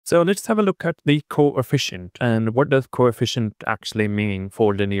So let's have a look at the coefficient and what does coefficient actually mean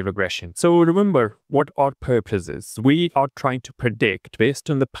for linear regression. So remember what our purpose is. We are trying to predict based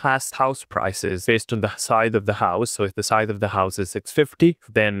on the past house prices, based on the size of the house. So if the size of the house is 650,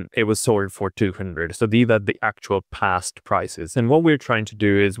 then it was sold for 200. So these are the actual past prices. And what we're trying to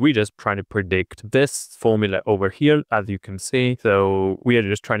do is we just trying to predict this formula over here, as you can see. So we are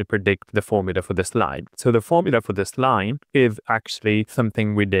just trying to predict the formula for this line. So the formula for this line is actually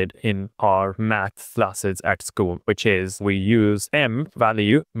something we did in our math classes at school, which is we use m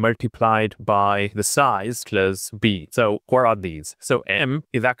value multiplied by the size plus b. So what are these? So m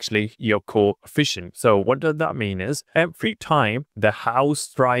is actually your coefficient. So what does that mean is every time the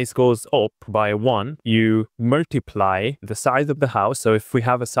house price goes up by 1, you multiply the size of the house. So if we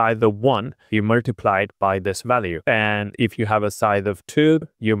have a size of 1, you multiply it by this value. And if you have a size of 2,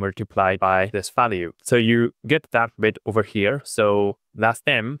 you multiply by this value. So you get that bit over here. So that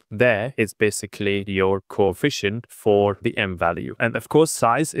m there is basically your coefficient for the m value. And of course,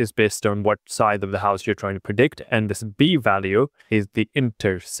 size is based on what size of the house you're trying to predict. And this b value is the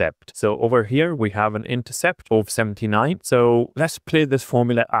intercept. So over here, we have an intercept of 79. So let's play this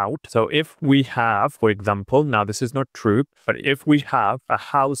formula out. So if we have, for example, now this is not true, but if we have a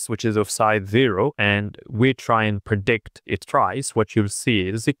house which is of size 0 and we try and predict its price, what you'll see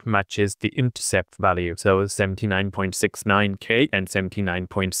is it matches the intercept value. So 79.69k and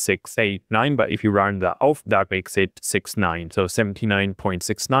 79.689, but if you round that off, that makes it 69. So 79.69,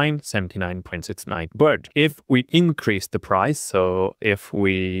 79.69. But if we increase the price, so if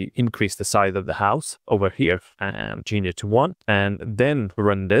we increase the size of the house over here and change it to 1 and then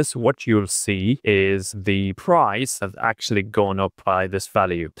run this, what you'll see is the price has actually gone up by this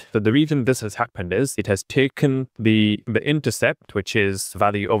value. So the reason this has happened is it has taken the intercept, which is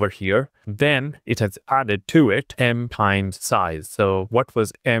value over here, then it has added to it m times size. So what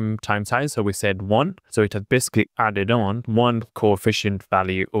was m times size? So we said 1. So it has basically added on one coefficient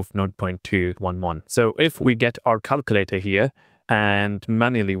value of 0.211. So if we get our calculator here and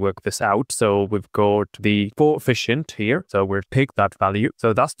manually work this out. So we've got the coefficient here. So we'll take that value.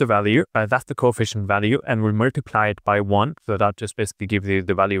 So that's the value, that's the coefficient value, and we'll multiply it by 1. So that just basically gives you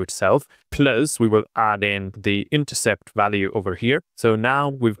the value itself. Plus we will add in the intercept value over here. So now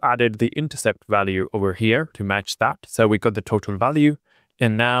we've added the intercept value over here to match that. So we got the total value.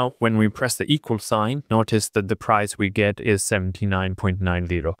 And now when we press the equal sign, notice that the price we get is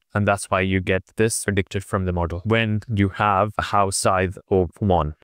 79.90. And that's why you get this predicted from the model when you have a house size of 1.